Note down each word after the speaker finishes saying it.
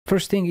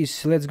First thing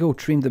is, let's go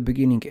trim the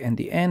beginning and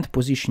the end,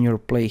 position your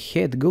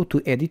playhead, go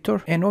to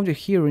editor, and over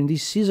here in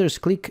these scissors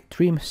click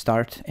trim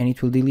start, and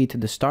it will delete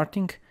the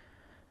starting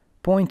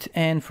point.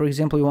 And for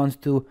example, you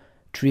want to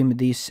trim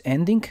this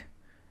ending,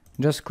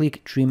 just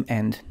click trim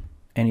end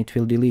and it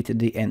will delete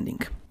the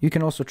ending. You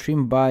can also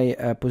trim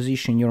by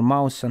position your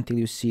mouse until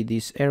you see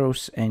these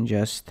arrows and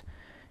just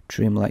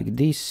trim like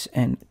this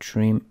and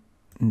trim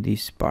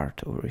this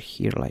part over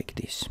here like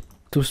this.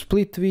 To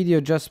split video,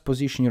 just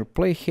position your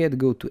playhead,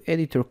 go to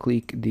editor,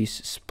 click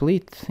this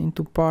split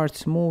into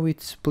parts, move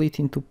it, split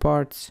into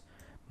parts,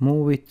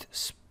 move it,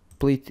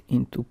 split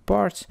into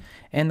parts,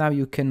 and now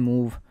you can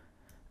move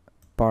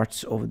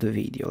parts of the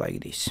video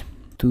like this.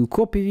 To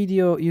copy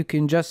video, you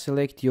can just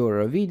select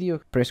your video,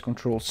 press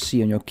Ctrl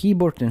C on your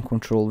keyboard and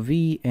Ctrl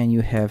V, and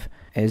you have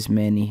as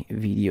many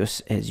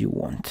videos as you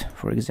want,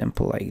 for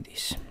example like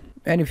this.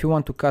 And if you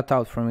want to cut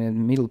out from the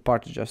middle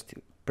part, just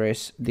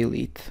press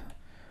delete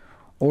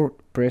or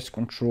press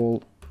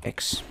Ctrl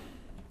X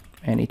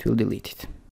and it will delete it.